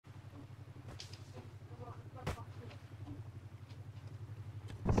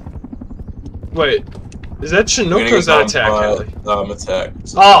Wait, is that Chinook or is that attack heli? Attack.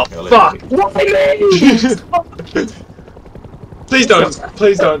 Oh, fuck! Please don't,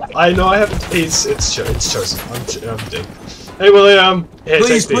 please don't. I know I haven't. It's chosen. I'm dead. Hey, William. Here,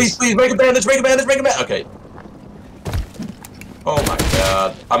 please, take these. please, make a bandage, make a bandage, make a bandage. Okay. Oh my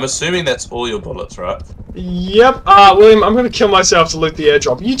god. I'm assuming that's all your bullets, right? Yep. William, I'm gonna kill myself to loot the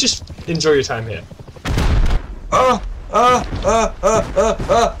airdrop. You just enjoy your time here. I'm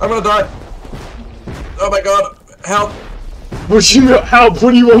gonna die. Oh my god. Help. What do you mean, help?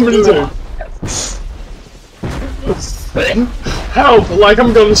 What do you want me to do? Help! Like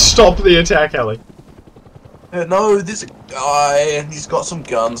I'm gonna stop the attack heli. No, this guy, he's got some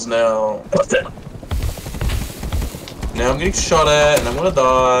guns now. Now I'm getting shot at and I'm gonna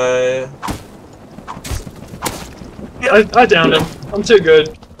die. I downed him. I'm too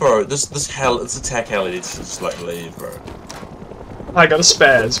good. Bro, this attack heli needs to just like leave, bro. I got a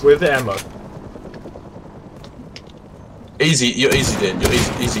spaz with ammo. Easy, you're easy dead. You're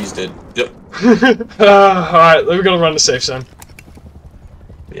easy's dead. Yep. Alright, we're gonna run the safe zone.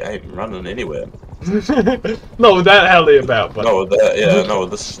 Yeah, I ain't running anywhere. Not with that heli about, but. No, with that, yeah, no,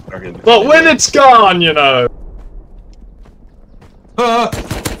 with this fucking. But when it's gone, you know. Oh,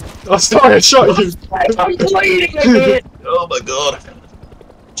 sorry, I shot you. I'm bleeding again. Oh my god.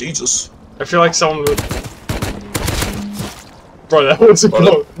 Jesus. I feel like someone would. Bro, that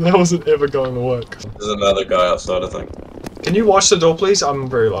wasn't ever going to work. There's another guy outside, I think. Can you watch the door, please? I'm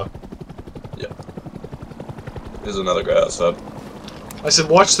very low. Yeah. There's another guy outside. I said,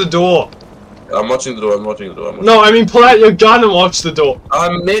 watch the door. I'm watching the door. I'm watching the door. No, I mean, pull out your gun and watch the door.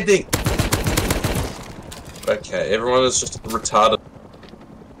 I'm medding. Okay, everyone is just retarded.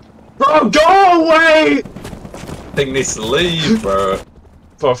 Bro, go away! Thing needs to leave, bro.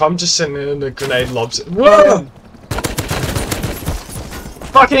 Bro, if I'm just sitting in the grenade lobs. Whoa!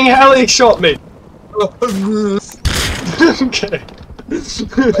 Fucking heli shot me! Okay.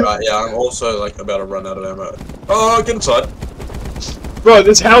 Right, yeah, I'm also like about to run out of ammo. Oh, get inside. Bro,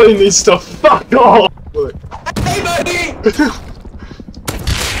 this heli needs to fuck off! Look. Hey, buddy!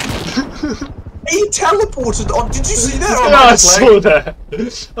 He teleported on. Did you see that? Yeah, I saw that.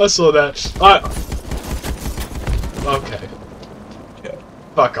 I saw that. Okay. Okay.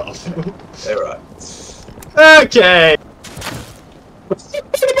 Fuck off. Alright. Okay.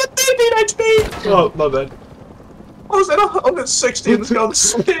 Oh, my bad. I was at 60 and this guy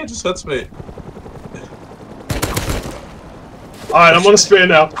just hits me. Alright, I'm on a spear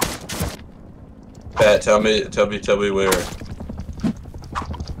now. Pat, tell me where.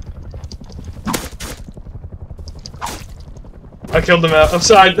 I killed him out. I'm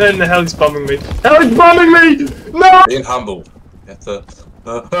sorry, then the heli's bombing me. Heli's bombing me! No! Being humble. You have to.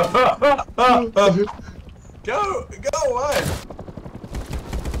 Go away!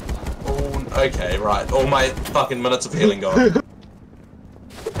 Oh, okay, right. All my fucking minutes of healing gone.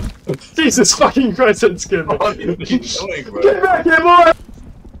 Jesus fucking Christ, that scared me. What are you doing, bro? Get back here, boy!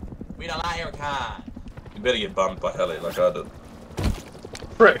 We don't like your car. You better get bumped by heli like I did.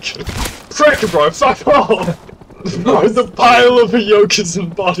 Prick. Prick, bro, fuck off! Bro, the pile of yokers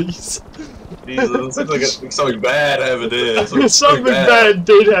and bodies. Jesus, it seems like something bad happened here. Something bad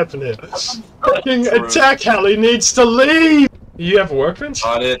did happen here. Fucking attack heli needs to leave! You have a workbench?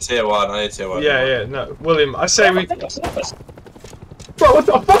 I need a tier 1, Yeah, yeah, no. William, I say we... Bro, what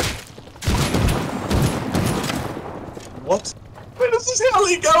the fuck? What? Where is this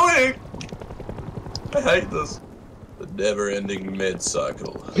heli going? I hate this. The never-ending med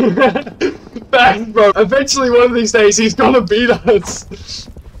cycle. Back, bro. Eventually, one of these days, he's gonna beat us.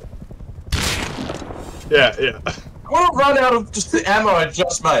 Yeah, yeah. I want to run out of just the ammo I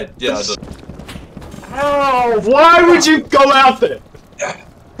just made. Yeah, I did. Ow! Why would you go out there?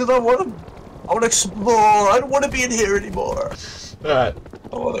 Because I want to explore. I don't want to be in here anymore. Alright.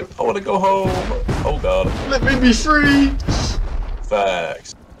 I want to go home. Oh god. Let me be free!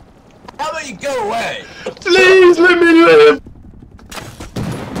 Facts. How about you go away? Please let me live!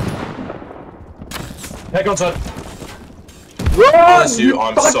 Heck on son. Run! Bless you,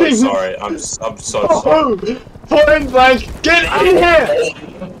 I'm so sorry. I'm so sorry. Point blank, get in here!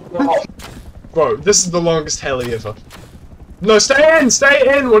 Bro, this is the longest heli ever. No, stay in!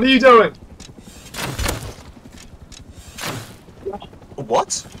 Stay in! What are you doing?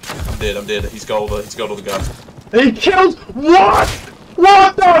 What? I'm dead. He's got all the guns. He killed what?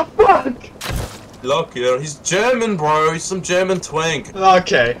 What the fuck? Look, he's German, bro. He's some German twink.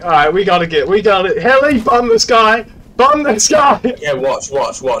 Okay, alright, we got it. Heli, bomb this guy! Bomb this guy! Yeah, watch.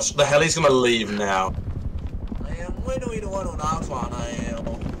 The heli's gonna leave now. I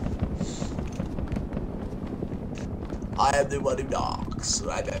am the one who knocks.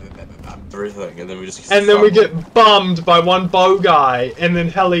 everything, and then we just. And then we get bummed by one bow guy, and then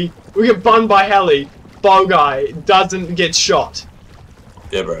Heli. We get bummed by Heli. Bow guy doesn't get shot.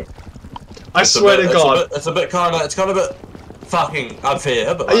 Yeah, bro. I swear to God. It's a bit kind of a bit fucking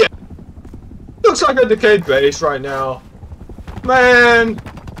unfair, but like, yeah. Looks like a decayed base right now. Man,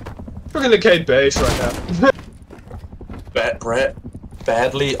 freaking decayed base right now.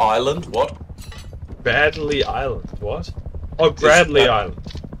 Badly Island. What? Badly Island. What? Oh, Bradley Island.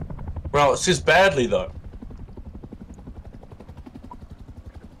 Well, it says badly though.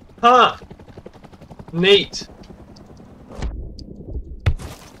 Huh. Neat.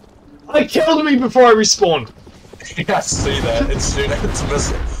 I killed me before I respawned. Yeah, I see that.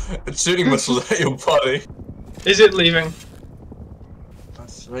 It's shooting missiles at your body. Is it leaving? I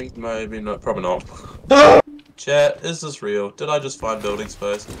think maybe not. Probably not. Ah! Chat, is this real? Did I just find building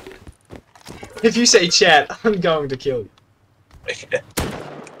space? If you say chat, I'm going to kill you. Do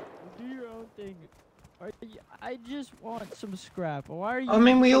your own thing. I just want some scrap. Why are you? I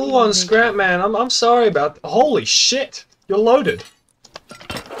mean, we all want scrap, man. I'm sorry about. Holy shit! You're loaded.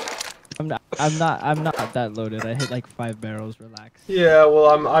 I'm not that loaded. I hit like 5 barrels. Relax. Yeah,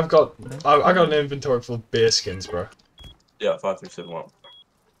 well, I got an inventory full of bear skins, bro. Yeah, 5, 3, 7, 1.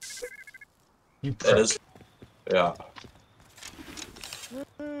 You prick. It is. Yeah.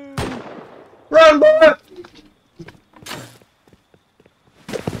 Run, boy!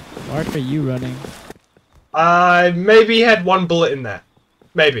 Why are you running? I maybe had 1 bullet in there.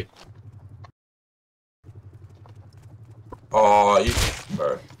 Maybe. Oh, you,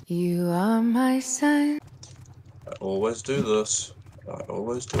 bro. You are my sun. I always do this. I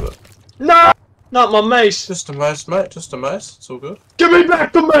always do it. No! Not my mace. Just a mace, mate. Just a mace. It's all good. Give me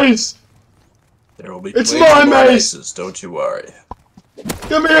back the mace! There will be. It's plenty my more mace! maces, don't you worry.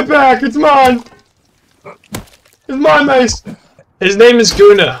 Give me it back! It's mine! It's my mace! His name is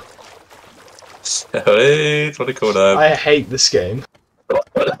Guna. Hey, what a cool name. I hate this game.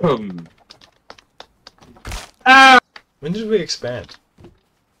 Ah! When did we expand?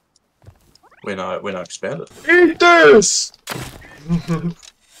 When I expanded. Eat this!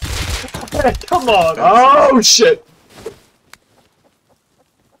 Hey, come on! Oh shit!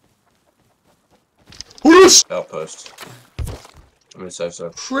 Whoosh! Outpost. Let me say so.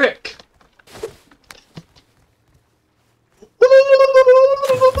 Prick!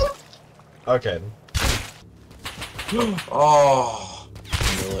 Okay. Oh,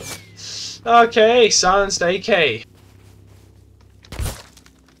 I knew it. Okay, silenced AK.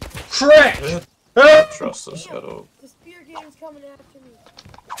 Prick! Help! Trust this at all. The spear game's coming after me.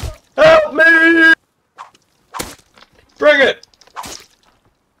 Help me! Bring it!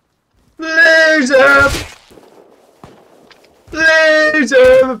 Laser!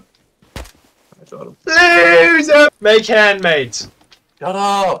 Laser! I got him. Laser! Make handmaids. Shut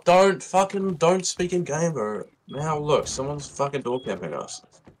up! Don't speak in game, bro. Now look, someone's fucking door camping us.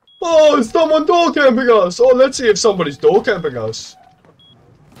 Oh, is someone door camping us? Oh, let's see if somebody's door camping us.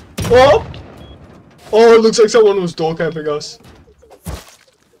 Oh! Oh, it looks like someone was door camping us.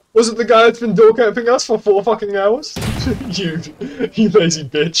 Was it the guy that's been door camping us for 4 fucking hours? you lazy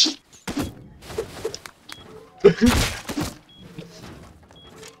bitch.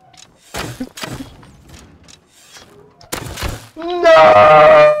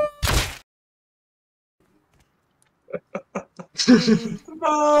 No!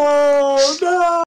 No, no!